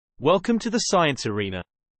Welcome to the Science Arena.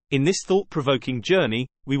 In this thought-provoking journey,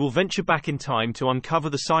 we will venture back in time to uncover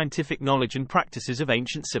the scientific knowledge and practices of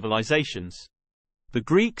ancient civilizations. The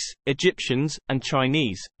Greeks, Egyptians, and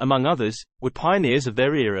Chinese, among others, were pioneers of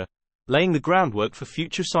their era, laying the groundwork for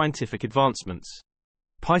future scientific advancements.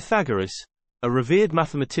 Pythagoras, a revered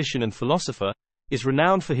mathematician and philosopher, is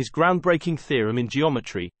renowned for his groundbreaking theorem in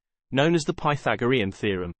geometry, known as the Pythagorean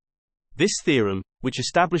theorem. This theorem, which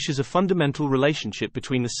establishes a fundamental relationship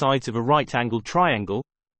between the sides of a right-angled triangle,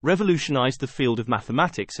 revolutionized the field of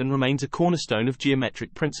mathematics and remains a cornerstone of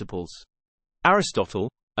geometric principles.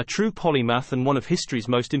 Aristotle, a true polymath and one of history's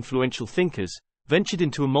most influential thinkers, ventured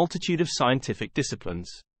into a multitude of scientific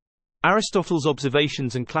disciplines. Aristotle's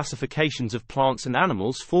observations and classifications of plants and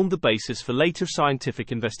animals formed the basis for later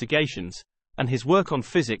scientific investigations, and his work on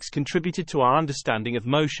physics contributed to our understanding of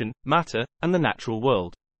motion, matter, and the natural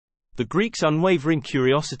world. The Greeks' unwavering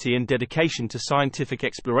curiosity and dedication to scientific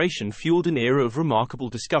exploration fueled an era of remarkable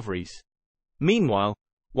discoveries. Meanwhile,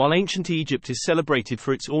 while ancient Egypt is celebrated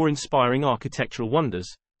for its awe-inspiring architectural wonders,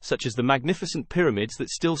 such as the magnificent pyramids that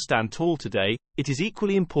still stand tall today, it is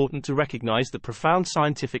equally important to recognize the profound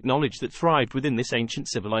scientific knowledge that thrived within this ancient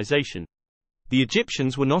civilization. The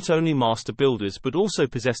Egyptians were not only master builders but also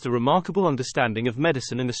possessed a remarkable understanding of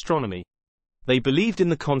medicine and astronomy. They believed in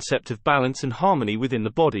the concept of balance and harmony within the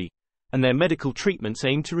body, and their medical treatments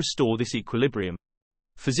aimed to restore this equilibrium.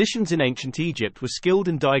 Physicians in ancient Egypt were skilled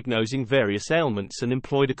in diagnosing various ailments and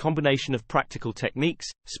employed a combination of practical techniques,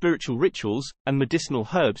 spiritual rituals, and medicinal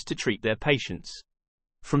herbs to treat their patients.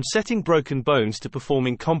 From setting broken bones to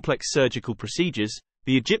performing complex surgical procedures,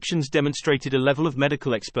 the Egyptians demonstrated a level of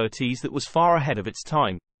medical expertise that was far ahead of its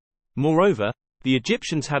time. Moreover, the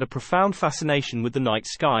Egyptians had a profound fascination with the night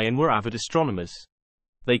sky and were avid astronomers.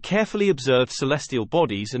 They carefully observed celestial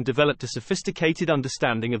bodies and developed a sophisticated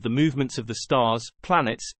understanding of the movements of the stars,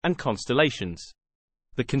 planets, and constellations.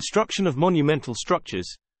 The construction of monumental structures,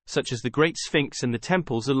 such as the Great Sphinx and the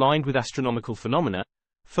temples aligned with astronomical phenomena,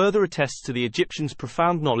 further attests to the Egyptians'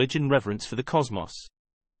 profound knowledge and reverence for the cosmos.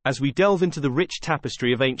 As we delve into the rich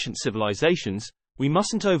tapestry of ancient civilizations, we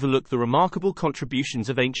mustn't overlook the remarkable contributions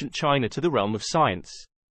of ancient China to the realm of science.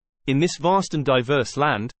 In this vast and diverse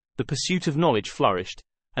land, the pursuit of knowledge flourished,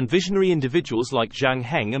 and visionary individuals like Zhang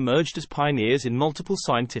Heng emerged as pioneers in multiple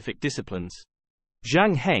scientific disciplines.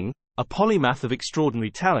 Zhang Heng, a polymath of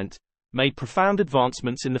extraordinary talent, made profound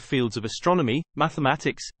advancements in the fields of astronomy,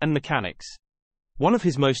 mathematics, and mechanics. One of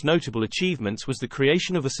his most notable achievements was the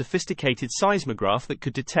creation of a sophisticated seismograph that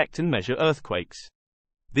could detect and measure earthquakes.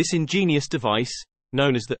 This ingenious device,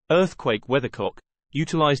 known as the earthquake weathercock,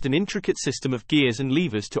 utilized an intricate system of gears and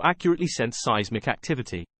levers to accurately sense seismic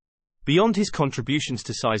activity. Beyond his contributions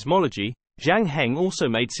to seismology, Zhang Heng also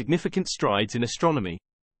made significant strides in astronomy.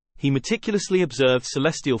 He meticulously observed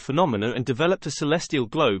celestial phenomena and developed a celestial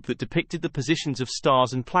globe that depicted the positions of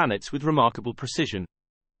stars and planets with remarkable precision.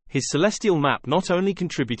 His celestial map not only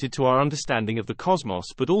contributed to our understanding of the cosmos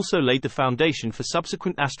but also laid the foundation for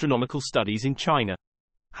subsequent astronomical studies in China.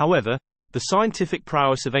 However, the scientific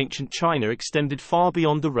prowess of ancient China extended far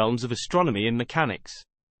beyond the realms of astronomy and mechanics.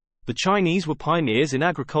 The Chinese were pioneers in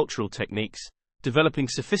agricultural techniques, developing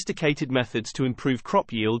sophisticated methods to improve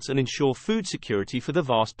crop yields and ensure food security for the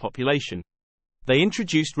vast population. They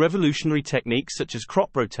introduced revolutionary techniques such as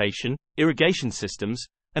crop rotation, irrigation systems,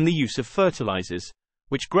 and the use of fertilizers,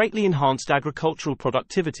 which greatly enhanced agricultural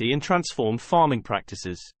productivity and transformed farming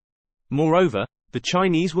practices. Moreover, the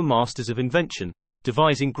Chinese were masters of invention,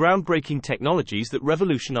 devising groundbreaking technologies that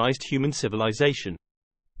revolutionized human civilization.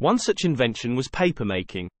 One such invention was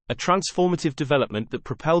papermaking, a transformative development that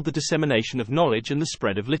propelled the dissemination of knowledge and the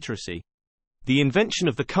spread of literacy. The invention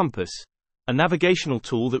of the compass, a navigational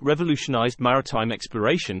tool that revolutionized maritime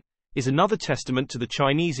exploration, is another testament to the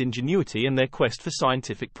Chinese ingenuity and their quest for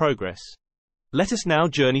scientific progress. Let us now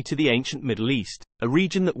journey to the ancient Middle East, a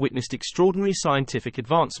region that witnessed extraordinary scientific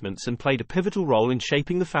advancements and played a pivotal role in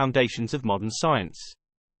shaping the foundations of modern science.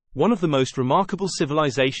 One of the most remarkable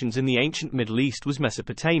civilizations in the ancient Middle East was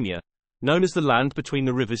Mesopotamia, known as the land between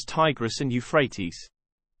the rivers Tigris and Euphrates.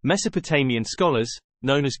 Mesopotamian scholars,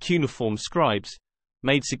 known as cuneiform scribes,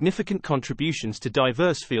 made significant contributions to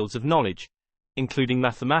diverse fields of knowledge, including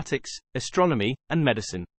mathematics, astronomy, and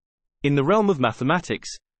medicine. In the realm of mathematics,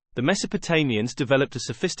 the Mesopotamians developed a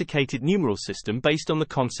sophisticated numeral system based on the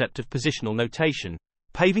concept of positional notation,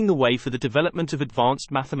 paving the way for the development of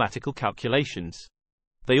advanced mathematical calculations.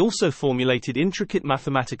 They also formulated intricate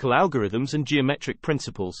mathematical algorithms and geometric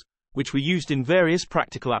principles, which were used in various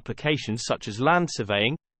practical applications such as land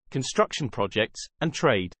surveying, construction projects, and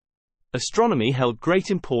trade. Astronomy held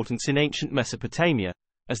great importance in ancient Mesopotamia,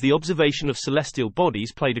 as the observation of celestial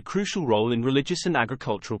bodies played a crucial role in religious and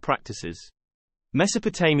agricultural practices.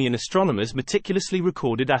 Mesopotamian astronomers meticulously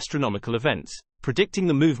recorded astronomical events, predicting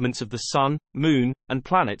the movements of the sun, moon, and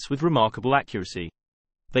planets with remarkable accuracy.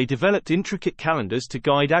 They developed intricate calendars to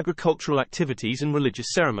guide agricultural activities and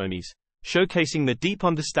religious ceremonies, showcasing their deep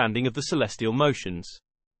understanding of the celestial motions.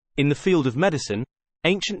 In the field of medicine,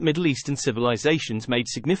 ancient Middle Eastern civilizations made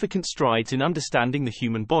significant strides in understanding the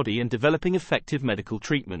human body and developing effective medical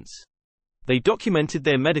treatments. They documented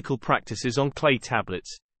their medical practices on clay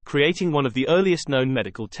tablets, creating one of the earliest known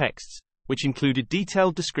medical texts, which included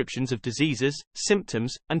detailed descriptions of diseases,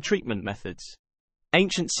 symptoms, and treatment methods.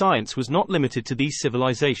 Ancient science was not limited to these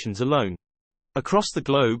civilizations alone. Across the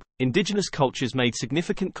globe, indigenous cultures made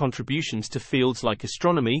significant contributions to fields like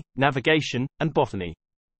astronomy, navigation, and botany.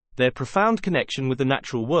 Their profound connection with the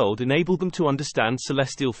natural world enabled them to understand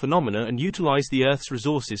celestial phenomena and utilize the Earth's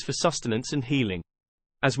resources for sustenance and healing.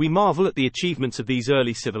 As we marvel at the achievements of these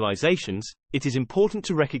early civilizations, it is important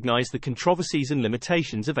to recognize the controversies and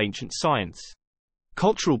limitations of ancient science.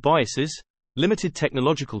 Cultural biases, limited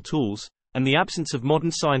technological tools, and the absence of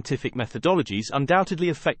modern scientific methodologies undoubtedly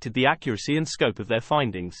affected the accuracy and scope of their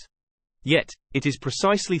findings. Yet, it is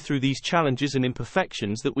precisely through these challenges and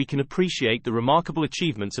imperfections that we can appreciate the remarkable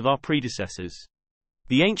achievements of our predecessors.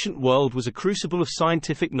 The ancient world was a crucible of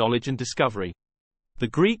scientific knowledge and discovery. The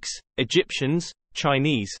Greeks, Egyptians,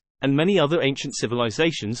 Chinese, and many other ancient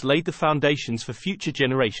civilizations laid the foundations for future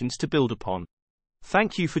generations to build upon.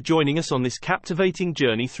 Thank you for joining us on this captivating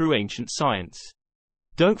journey through ancient science.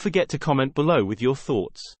 Don't forget to comment below with your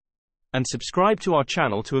thoughts. And subscribe to our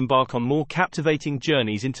channel to embark on more captivating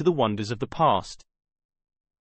journeys into the wonders of the past.